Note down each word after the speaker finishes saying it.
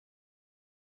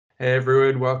Hey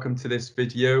everyone, welcome to this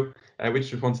video. We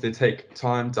just wanted to take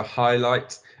time to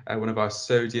highlight one of our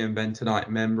sodium bentonite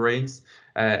membranes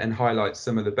and highlight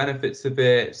some of the benefits of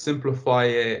it, simplify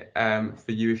it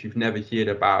for you if you've never heard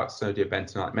about sodium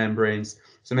bentonite membranes.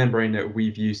 It's a membrane that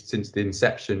we've used since the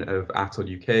inception of Atoll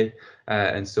UK.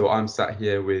 And so I'm sat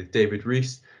here with David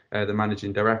Rhys, the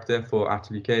Managing Director for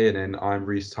Atoll UK, and then I'm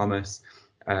Rhys Thomas,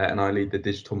 and I lead the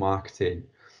digital marketing.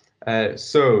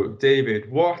 So,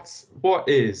 David, what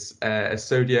is a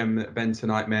sodium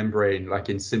bentonite membrane, like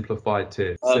in simplified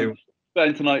terms?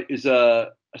 Bentonite is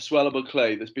a swellable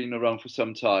clay that's been around for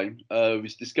some time. It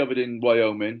was discovered in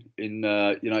Wyoming in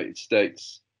United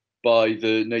States by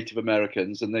the Native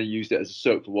Americans, and they used it as a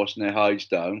soap for washing their hides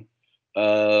down.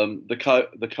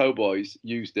 The cowboys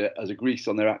used it as a grease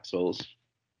on their axles,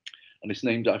 and it's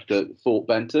named after Fort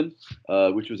Benton,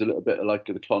 which was a little bit like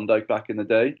the Klondike back in the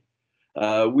day.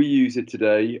 We use it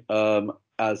today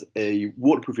as a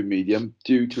waterproofing medium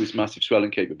due to its massive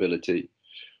swelling capability.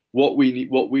 What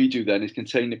we do then is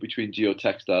contain it between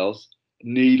geotextiles,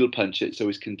 needle punch it so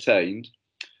it's contained.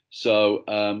 So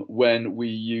when we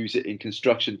use it in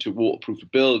construction to waterproof a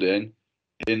building,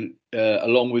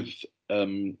 along with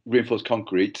reinforced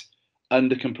concrete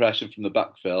under compression from the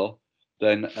backfill,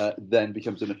 then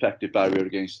becomes an effective barrier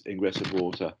against ingress of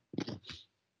water.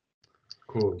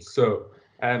 Cool. So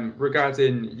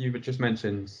regarding, you just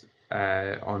mentioned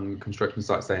on construction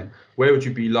sites then, where would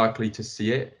you be likely to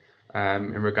see it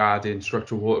in regarding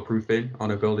structural waterproofing on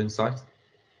a building site?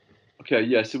 Okay,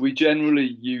 yeah, so we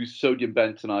generally use sodium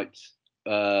bentonite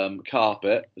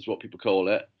carpet, is what people call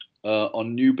it,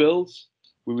 on new builds.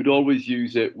 We would always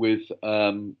use it with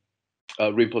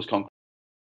reinforced concrete,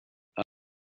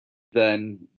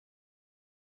 then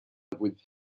with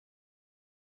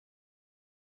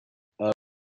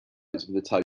the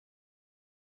type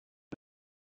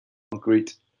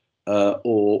concrete,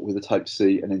 or with a type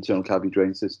C, an internal cavity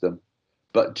drain system.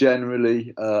 But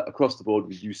generally, across the board,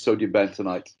 we use sodium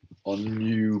bentonite on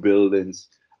new buildings.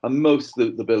 And most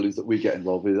of the buildings that we get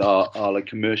involved with are like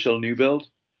commercial new build.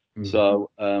 So,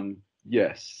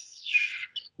 yes,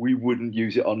 we wouldn't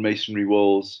use it on masonry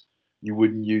walls. You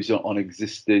wouldn't use it on an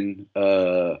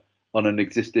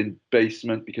existing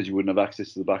basement because you wouldn't have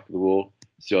access to the back of the wall.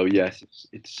 So, yes,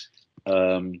 it's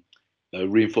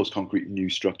reinforced concrete new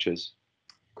structures.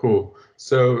 Cool.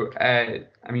 So, I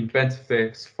mean,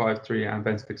 Bentonite 5.3 and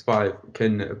Bentonite 5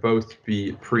 can both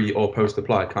be pre or post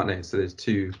applied, can't they? So there's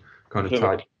two kind of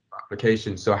type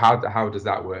applications. So how does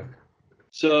that work?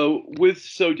 So with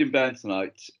sodium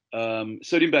bentonite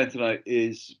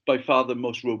is by far the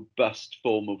most robust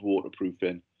form of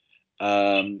waterproofing.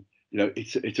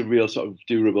 It's a real sort of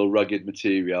durable, rugged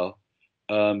material.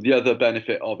 The other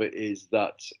benefit of it is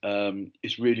that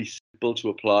it's really simple to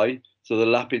apply, so the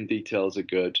lapping details are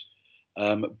good.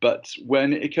 But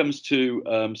when it comes to,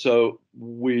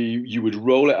 you would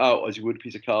roll it out as you would a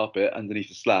piece of carpet underneath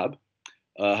a slab,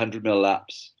 100 ml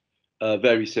laps,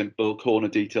 very simple, corner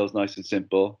details nice and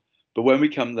simple. But when we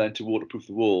come then to waterproof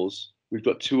the walls, we've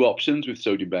got two options with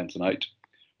sodium bentonite.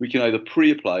 We can either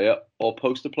pre-apply it or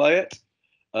post-apply it.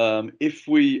 If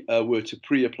we were to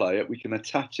pre-apply it, we can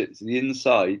attach it to the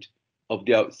inside of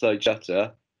the outside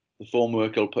shutter. The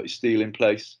formworker will put his steel in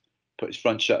place, put his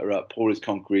front shutter up, pour his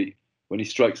concrete. When he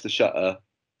strikes the shutter,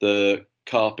 the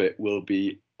carpet will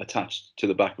be attached to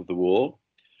the back of the wall.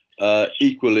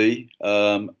 Equally,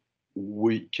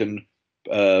 we can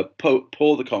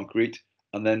pour the concrete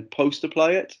and then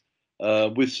post-apply it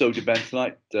with sodium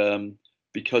bentonite.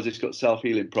 Because it's got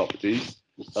self-healing properties,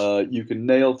 you can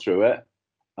nail through it,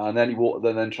 and any water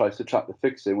that then tries to trap the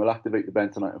fixing will activate the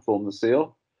bentonite and form the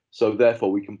seal. So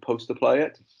therefore, we can post-apply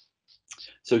it.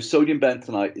 So sodium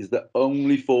bentonite is the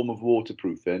only form of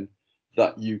waterproofing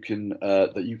that you can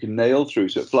nail through.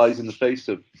 So it flies in the face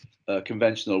of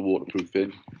conventional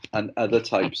waterproofing and other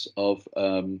types of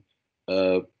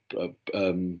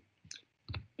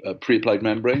pre-applied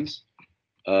membranes.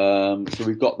 So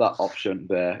we've got that option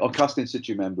there, or cast in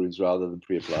situ membranes rather than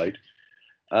pre-applied.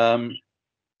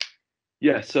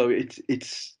 So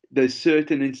there's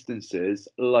certain instances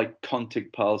like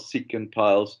contig piles, secant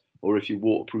piles, or if you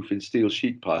waterproof in steel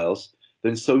sheet piles,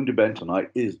 then sodium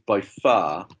bentonite is by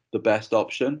far the best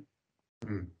option.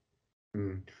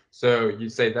 So you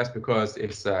say that's because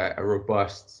it's a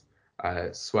robust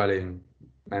swelling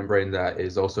membrane that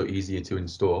is also easier to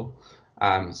install.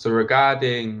 So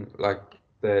regarding like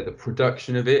the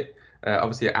production of it,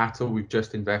 obviously at Atoll we've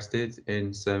just invested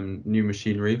in some new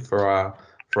machinery for our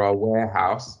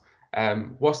warehouse.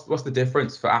 What's the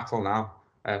difference for Atoll now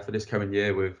for this coming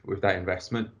year with that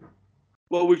investment?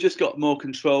 Well, we've just got more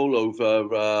control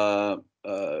over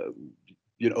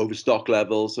over stock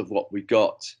levels of what we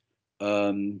got.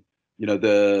 The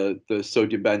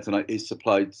sodium bentonite is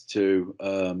supplied to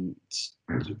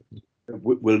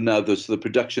will now the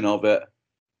production of it,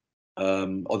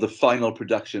 or the final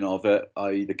production of it,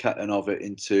 i.e. the cutting of it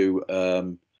into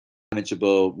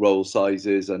manageable roll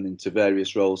sizes and into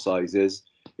various roll sizes,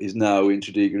 is now in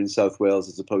Tredegar in South Wales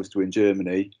as opposed to in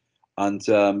Germany, and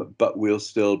but we'll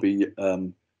still be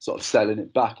sort of selling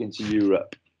it back into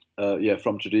Europe,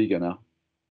 from Tredegar now.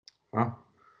 Wow,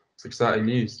 it's exciting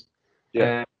news.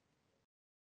 Yeah.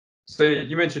 So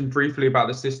you mentioned briefly about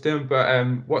the system, but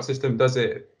what system does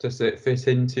it fit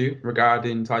into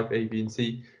regarding type A, B, and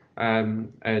C,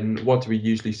 and what do we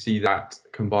usually see that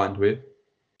combined with?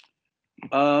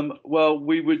 Well,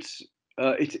 we would.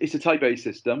 It's a type A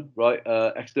system, right?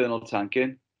 External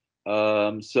tanking,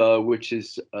 which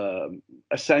is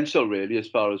essential really as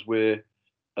far as we're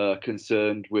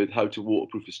concerned with how to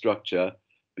waterproof a structure,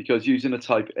 because using a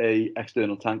type A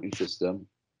external tanking system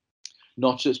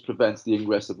not just prevents the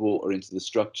ingress of water into the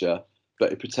structure,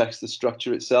 but it protects the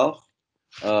structure itself,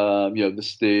 the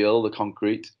steel, the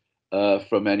concrete,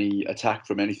 from any attack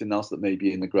from anything else that may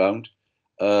be in the ground.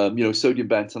 Sodium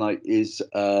bentonite is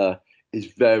a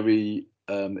very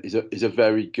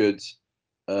good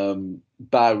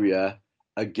barrier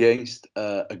against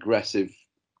aggressive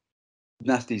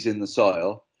nasties in the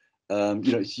soil.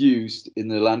 It's used in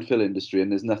the landfill industry, and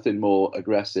there's nothing more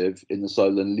aggressive in the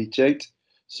soil than leachate.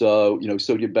 So,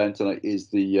 sodium bentonite is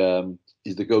the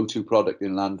go-to product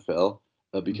in landfill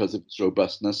because of its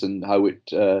robustness and how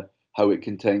it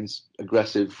contains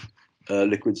aggressive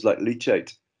liquids like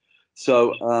leachate.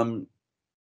 So,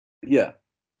 yeah.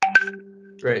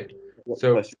 Great.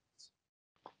 So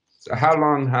how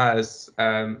long has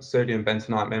sodium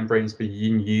bentonite membranes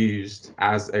been used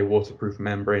as a waterproof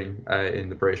membrane in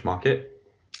the British market?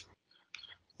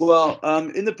 Well,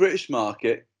 in the British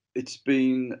market, it's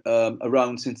been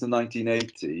around since the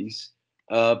 1980s.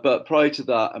 But prior to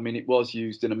that, I mean, it was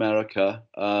used in America.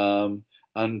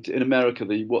 And in America,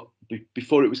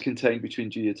 before it was contained between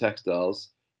geotextiles,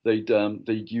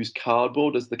 they'd use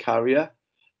cardboard as the carrier,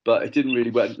 but it didn't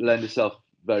really lend itself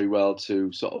very well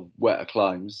to sort of wetter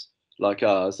climes like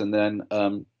ours. And then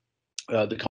the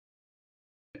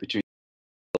between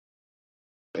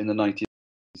in the 90s.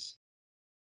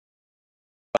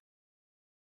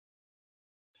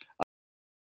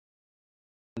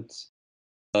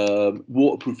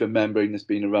 Waterproofing membrane that's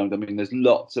been around. I mean, there's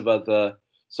lots of other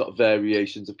sort of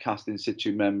variations of cast in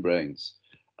situ membranes,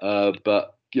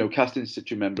 but cast in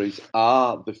situ membranes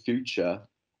are the future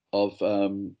of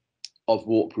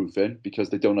waterproofing, because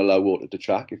they don't allow water to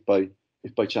track if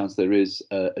by chance there is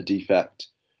a defect.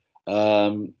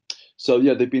 So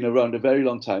yeah, they've been around a very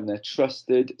long time. They're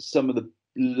trusted. Some of the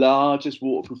largest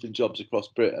waterproofing jobs across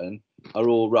Britain are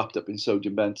all wrapped up in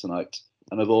sodium bentonite,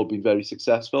 and have all been very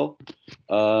successful.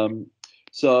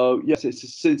 So yes,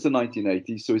 it's since the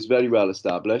 1980s, so it's very well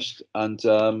established, and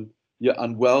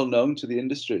and well known to the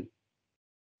industry.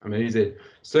 Amazing.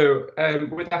 So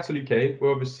with Atol UK, we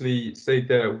obviously say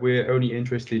that we're only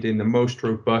interested in the most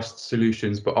robust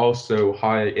solutions, but also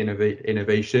high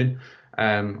innovation.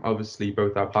 Obviously,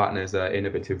 both our partners are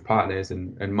innovative partners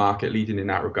and market leading in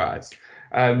that regards.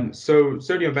 So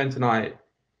sodium bentonite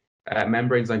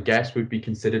membranes, I guess, would be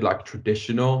considered like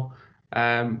traditional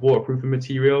waterproofing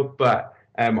material, but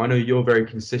I know you're very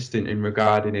consistent in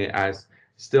regarding it as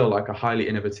still like a highly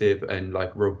innovative and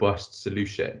like robust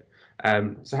solution.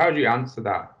 So how do you answer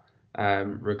that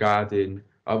regarding,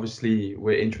 obviously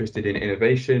we're interested in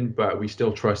innovation, but we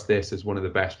still trust this as one of the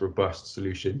best robust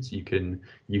solutions you can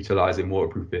utilize in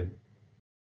waterproofing?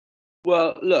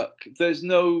 Well, look, there's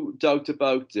no doubt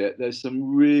about it. There's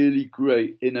some really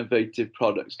great innovative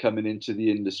products coming into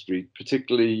the industry,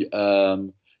 particularly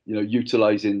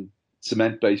utilizing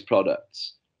cement-based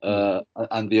products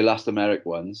and the elastomeric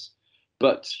ones.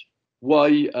 But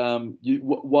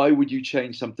why would you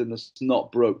change something that's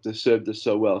not broke, that served us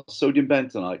so well? Sodium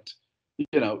bentonite,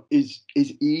 is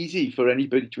easy for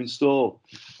anybody to install,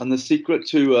 and the secret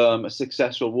to a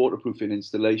successful waterproofing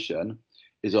installation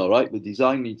is, all right, the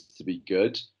design needs to be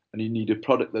good, and you need a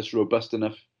product that's robust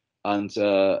enough and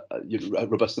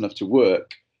robust enough to work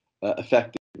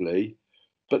effectively.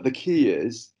 But the key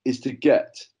is to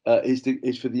get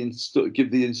is for give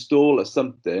the installer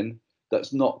something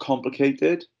that's not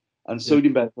complicated, and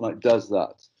sodium bentonite does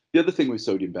that. The other thing with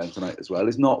sodium bentonite as well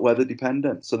is not weather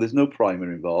dependent, so there's no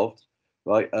primer involved,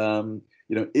 right?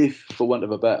 If, for want of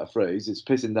a better phrase, it's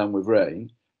pissing down with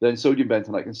rain, then sodium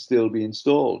bentonite can still be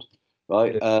installed.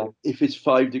 Right. If it's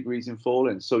 5 degrees in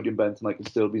falling, sodium bentonite can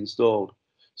still be installed.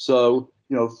 So,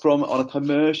 from on a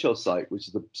commercial site, which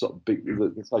is the sort of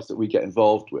the sites that we get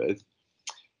involved with,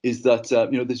 is that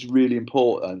this is really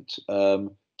important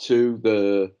to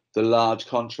the large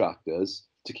contractors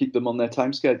to keep them on their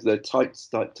time schedule, their tight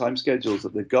time schedules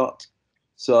that they've got.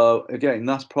 So again,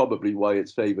 that's probably why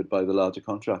it's favoured by the larger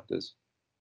contractors.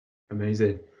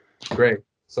 Amazing, great.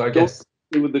 So I So guess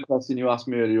with the question you asked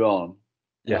me earlier on,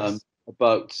 yes,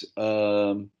 about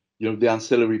the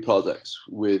ancillary products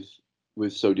with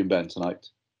sodium bentonite.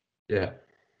 yeah,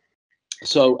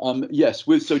 So yes,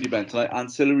 with sodium bentonite,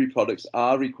 ancillary products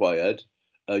are required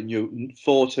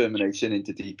for termination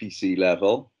into DPC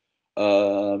level.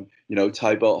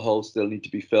 Tie bolt holes still need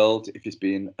to be filled if it's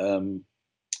being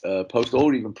post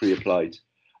or even pre-applied.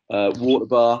 Water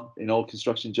bar in all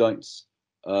construction joints.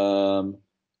 Yes,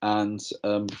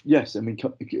 I mean,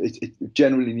 it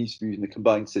generally needs to be using a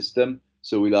combined system.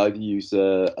 So we'll either use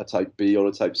a type B or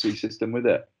a type C system with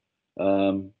it.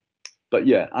 But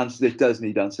yeah, and it does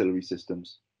need ancillary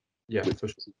systems. yeah, Which for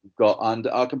sure. we've got, and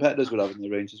our competitors will have in the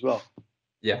range as well.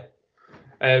 Yeah.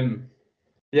 I mean,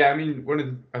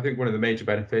 I think one of the major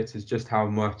benefits is just how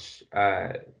much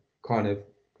kind of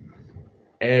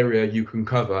area you can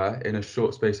cover in a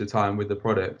short space of time with the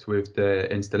product, with the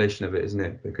installation of it, isn't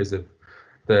it? Because of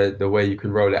the way you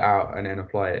can roll it out and then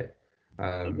apply it.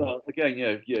 Well, again,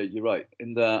 yeah, you're right.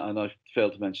 In there, and I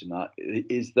failed to mention that,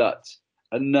 is that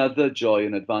another joy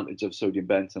and advantage of sodium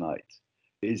bentonite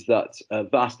is that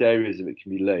vast areas of it can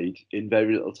be laid in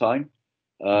very little time.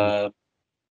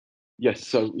 Yes,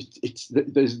 so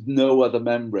there's no other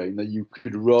membrane that you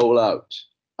could roll out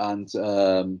and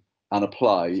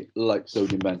apply like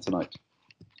sodium bentonite,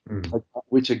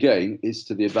 which again is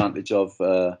to the advantage of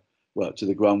to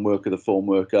the ground worker, the form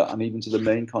worker, and even to the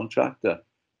main contractor.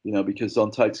 Because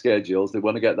on tight schedules, they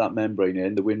want to get that membrane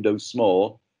in. The window's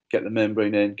small, get the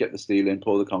membrane in, get the steel in,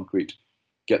 pour the concrete,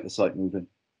 get the site moving.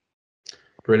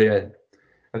 Brilliant.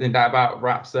 I think that about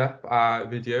wraps up our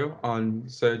video on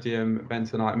sodium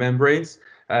bentonite membranes.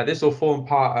 This will form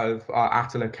part of our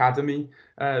Attal Academy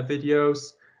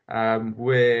videos.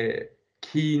 We're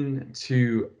keen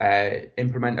to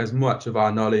implement as much of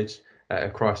our knowledge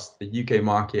across the UK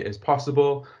market as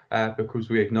possible because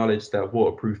we acknowledge that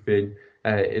waterproofing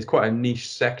is quite a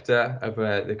niche sector of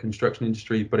the construction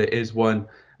industry, but it is one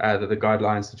that the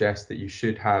guidelines suggest that you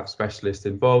should have specialists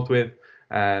involved with.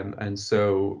 And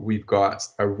so we've got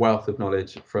a wealth of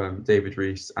knowledge from David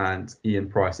Rhys and Ian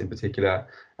Price in particular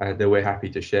that we're happy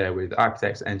to share with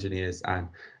architects, engineers and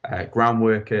ground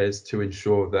workers to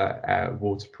ensure that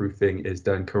waterproofing is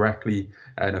done correctly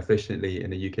and efficiently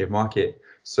in the UK market.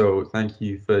 So thank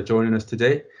you for joining us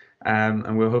today,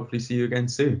 and we'll hopefully see you again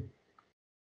soon.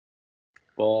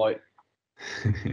 Bye.